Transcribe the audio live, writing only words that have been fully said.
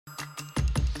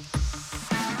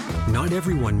Not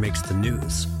everyone makes the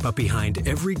news, but behind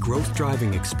every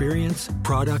growth-driving experience,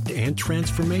 product, and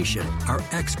transformation are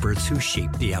experts who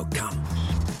shape the outcome.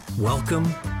 Welcome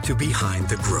to Behind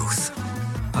the Growth,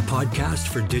 a podcast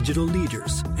for digital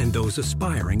leaders and those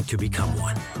aspiring to become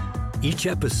one. Each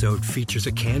episode features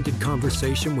a candid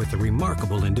conversation with a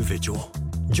remarkable individual.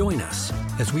 Join us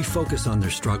as we focus on their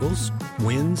struggles,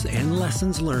 wins, and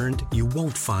lessons learned you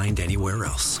won't find anywhere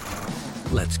else.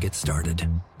 Let's get started.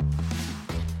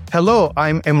 Hello,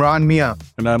 I'm Imran Mian.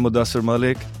 And I'm Mudassar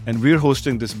Malik, and we're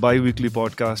hosting this bi-weekly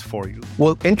podcast for you.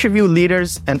 We'll interview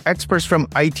leaders and experts from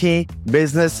IT,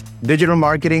 business, digital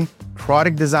marketing,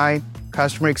 product design,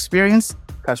 customer experience,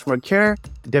 customer care,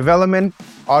 development,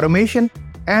 automation,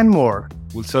 and more.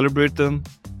 We'll celebrate them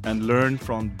and learn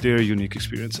from their unique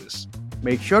experiences.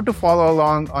 Make sure to follow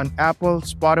along on Apple,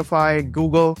 Spotify,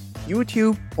 Google,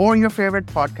 YouTube, or your favorite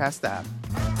podcast app.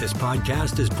 This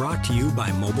podcast is brought to you by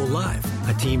Mobile Live,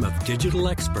 a team of digital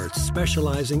experts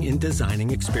specializing in designing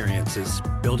experiences,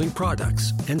 building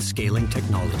products, and scaling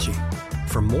technology.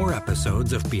 For more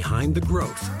episodes of Behind the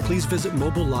Growth, please visit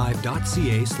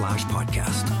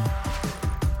mobilelive.ca/podcast.